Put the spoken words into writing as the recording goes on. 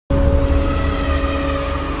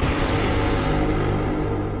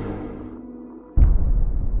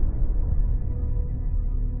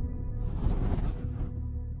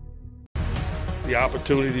the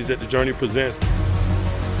opportunities that the journey presents.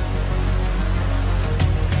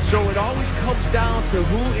 So it always comes down to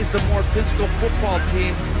who is the more physical football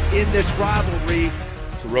team in this rivalry.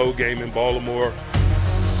 It's a road game in Baltimore.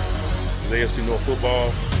 It's AFC North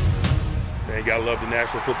football. Man, you gotta love the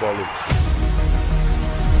National Football League.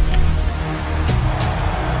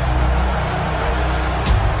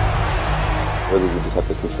 Really, we just have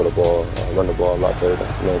to control the ball, run the ball a lot better.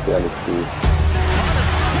 That's the main thing I need to do.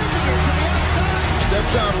 Taking it to the outside.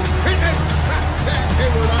 Steps out. Hit that shot.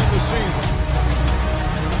 Hayward on the scene.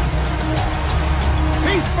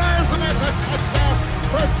 He fires and that's a touchdown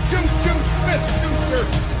for Juju Smith-Schuster.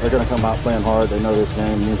 They're going to come out playing hard. They know this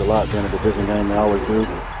game means a lot during a division game. They always do.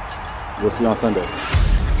 We'll see you on Sunday.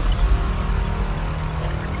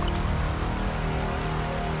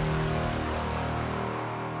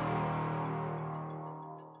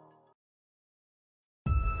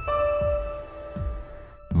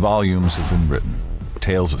 Volumes have been written,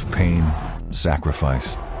 tales of pain,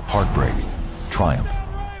 sacrifice, heartbreak, triumph,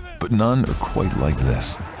 but none are quite like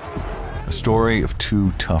this. A story of two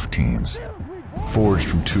tough teams, forged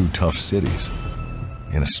from two tough cities.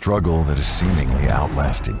 In a struggle that has seemingly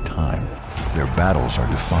outlasted time, their battles are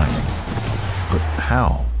defining. But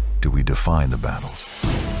how do we define the battles?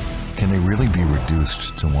 Can they really be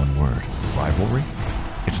reduced to one word, rivalry?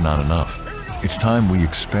 It's not enough. It's time we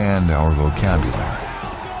expand our vocabulary.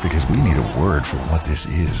 Because we need a word for what this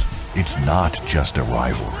is. It's not just a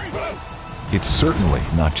rivalry. It's certainly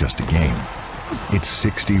not just a game. It's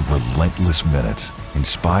 60 relentless minutes,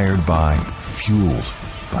 inspired by, fueled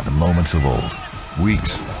by the moments of old.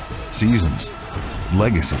 Weeks, seasons,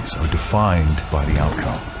 legacies are defined by the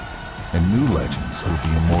outcome. And new legends will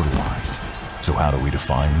be immortalized. So how do we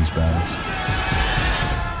define these battles?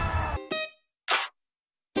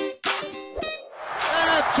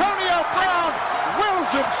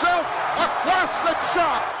 Himself across the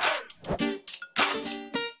chalk.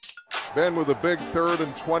 Ben with a big 3rd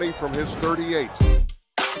and 20 from his 38.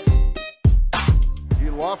 He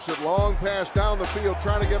lofts it long pass down the field,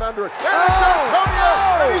 trying to get under it. And it's Antonio!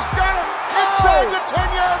 And he's got it inside the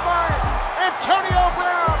 10-yard line. Antonio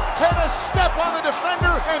Brown had a step on the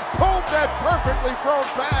defender and pulled that perfectly thrown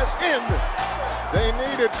pass in. They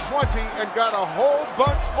needed 20 and got a whole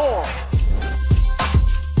bunch more.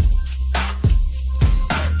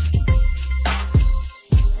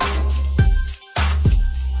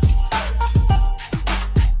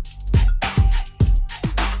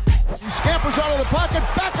 Scampers out of the pocket,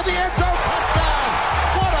 back of the end zone, touchdown!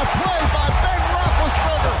 What a play by Ben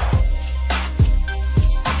Roethlisberger!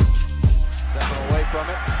 Stepping away from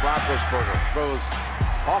it, Roethlisberger throws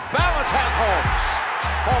off balance, has Holmes.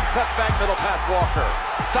 Holmes cuts back, middle pass Walker.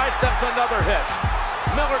 Sidesteps another hit.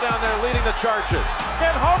 Miller down there leading the charges.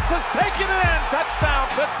 And Holmes has taken it in, touchdown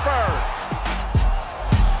Pittsburgh!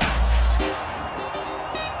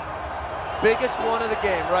 Biggest one of the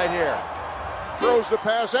game right here. Throws the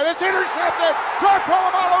pass, and it's intercepted! Troy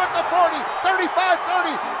Polamalu at the 40, 35-30,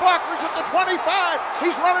 blockers at the 25.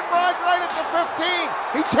 He's running right at the 15.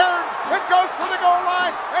 He turns and goes for the goal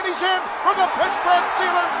line, and he's in for the Pittsburgh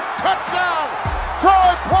Steelers. Touchdown!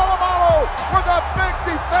 Troy Polamalu with a big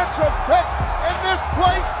defensive pick, and this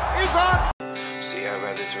place is on. See, I'd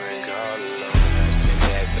rather drink all alone, and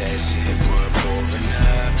that's that shit we're pouring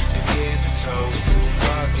up. And here's a toast to